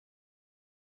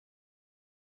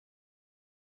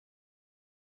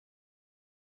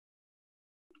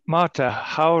Marta,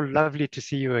 how lovely to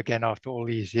see you again after all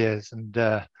these years. And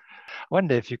I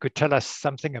wonder if you could tell us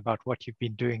something about what you've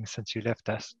been doing since you left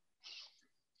us.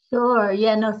 Sure.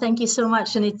 Yeah, no, thank you so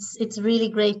much. And it's really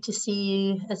great to see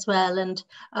you as well. And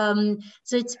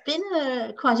so it's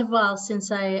been quite a while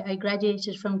since I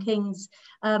graduated from King's.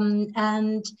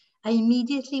 And I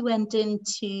immediately went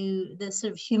into the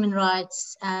sort of human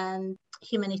rights and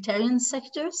humanitarian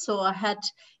sector. So I had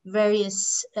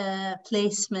various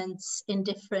placements in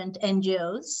different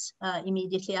NGOs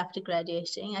immediately after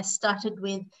graduating. I started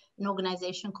with an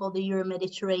organization called the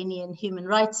Euro-Mediterranean Human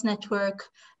Rights Network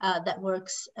that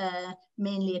works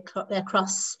mainly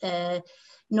across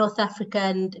North Africa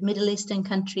and Middle Eastern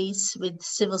countries with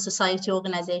civil society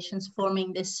organizations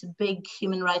forming this big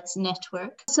human rights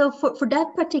network. So for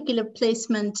that particular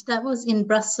placement, that was in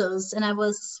Brussels, and I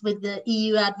was with the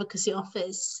EU Advocacy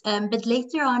Office. But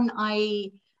later on,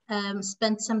 I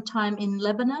spent some time in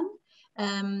Lebanon,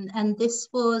 and this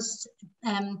was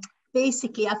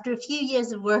basically after a few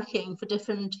years of working for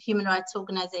different human rights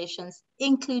organizations,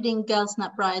 including Girls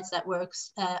Not Brides that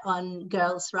works on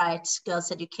girls' rights,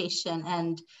 girls' education,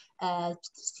 and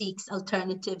seeks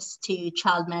alternatives to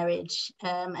child marriage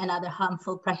and other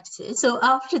harmful practices. So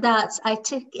after that, I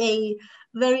took a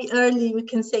very early, we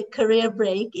can say, career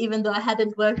break, even though I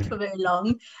hadn't worked for very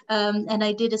long. And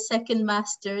I did a second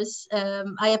master's.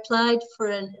 I applied for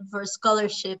a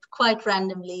scholarship quite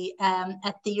randomly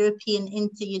at the European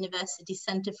Inter-University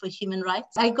Center for Human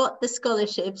Rights. I got the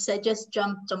scholarships, I just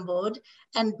jumped on board.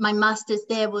 And my master's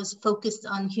there was focused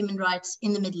on human rights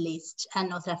in the Middle East and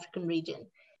North African region.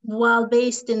 While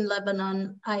based in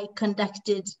Lebanon, I did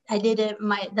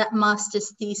that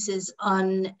master's thesis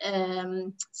on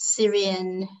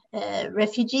Syrian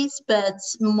refugees, but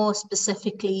more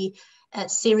specifically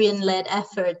Syrian-led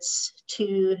efforts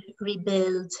to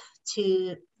rebuild,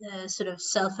 to sort of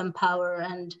self-empower,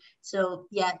 and so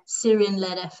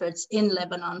Syrian-led efforts in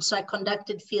Lebanon. So I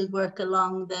conducted field work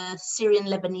along the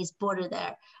Syrian-Lebanese border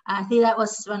there. I think that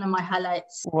was one of my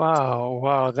highlights.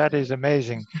 Wow, that is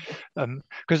amazing.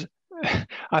 Because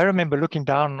I remember looking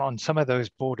down on some of those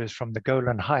borders from the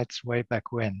Golan Heights way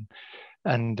back when,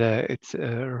 and it's a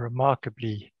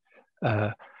remarkably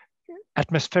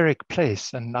atmospheric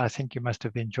place, and I think you must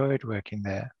have enjoyed working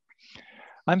there.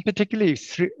 I'm particularly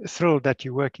thrilled that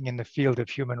you're working in the field of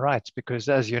human rights because,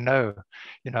 as you know,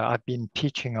 I've been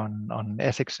teaching on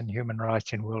ethics and human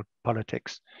rights in world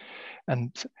politics,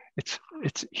 and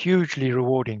it's hugely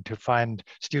rewarding to find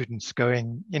students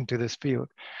going into this field.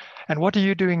 And what are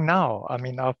you doing now? I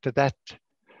mean, after that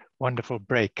wonderful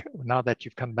break, now that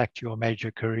you've come back to your major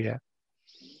career?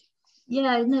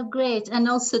 Yeah, no, great. And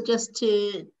also just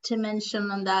to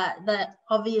mention on that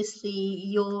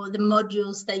obviously the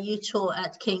modules that you taught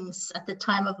at King's at the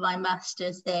time of my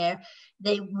master's there,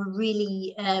 they were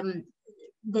really,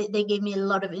 they gave me a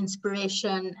lot of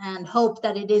inspiration and hope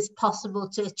that it is possible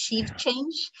to achieve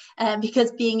change,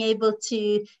 because being able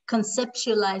to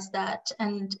conceptualize that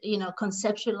and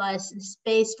conceptualize the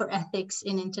space for ethics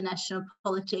in international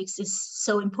politics is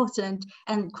so important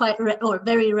and quite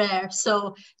very rare.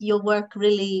 So your work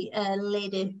really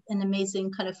laid an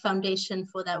amazing kind of foundation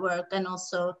for that work, and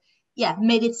also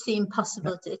made it seem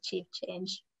possible to achieve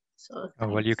change. So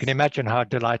well, you can imagine how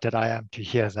delighted I am to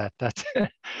hear that.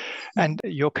 And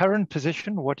your current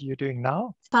position, what are you doing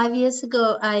now? 5 years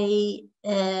ago, I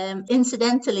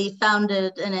incidentally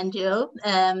founded an NGO,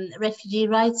 Refugee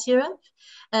Rights Europe.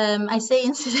 I say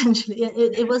incidentally,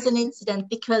 it was an incident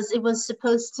because it was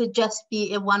supposed to just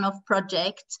be a one-off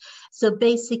project. So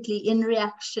basically, in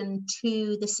reaction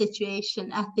to the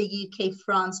situation at the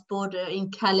UK-France border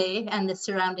in Calais and the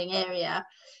surrounding area,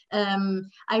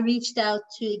 I reached out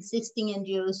to existing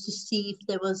NGOs to see if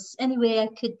there was any way I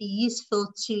could be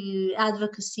useful to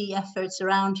advocacy efforts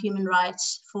around human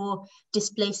rights for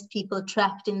displaced people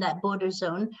trapped in that border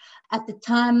zone. At the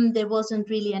time, there wasn't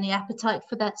really any appetite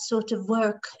for that sort of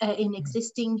work in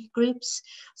existing groups.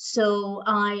 So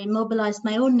I mobilized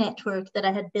my own network that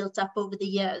I had built up over the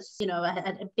years. I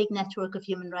had a big network of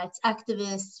human rights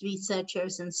activists,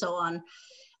 researchers, and so on.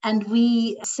 And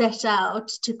we set out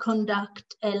to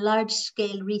conduct a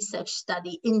large-scale research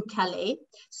study in Calais.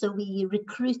 So we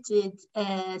recruited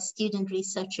student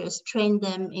researchers, trained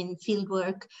them in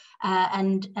fieldwork,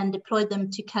 and deployed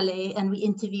them to Calais. And we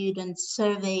interviewed and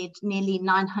surveyed nearly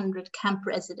 900 camp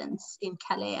residents in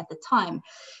Calais at the time.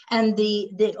 And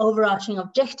the overarching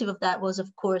objective of that was,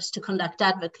 of course, to conduct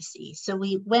advocacy. So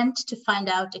we went to find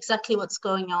out exactly what's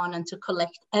going on and to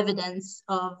collect evidence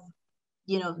of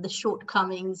the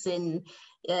shortcomings in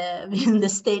the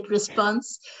state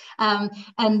response.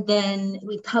 And then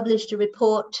we published a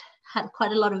report, had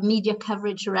quite a lot of media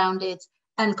coverage around it,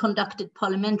 and conducted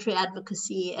parliamentary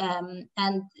advocacy,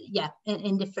 and yeah,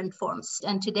 in different forms.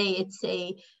 And today it's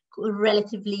a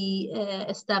relatively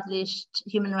established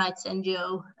human rights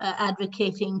NGO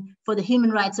advocating for the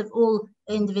human rights of all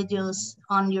individuals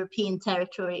on European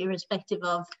territory, irrespective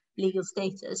of legal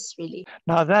status, really.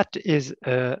 Now that is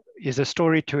a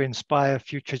story to inspire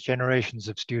future generations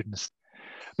of students.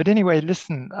 But anyway,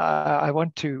 listen, I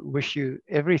want to wish you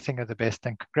everything of the best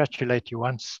and congratulate you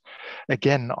once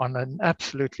again on an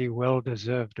absolutely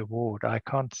well-deserved award. I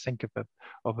can't think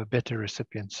of a better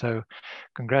recipient. So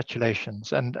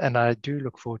congratulations. And I do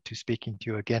look forward to speaking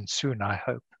to you again soon, I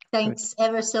hope. Thanks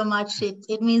ever so much.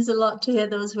 It means a lot to hear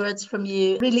those words from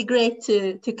you. Really great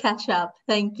to catch up.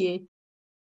 Thank you.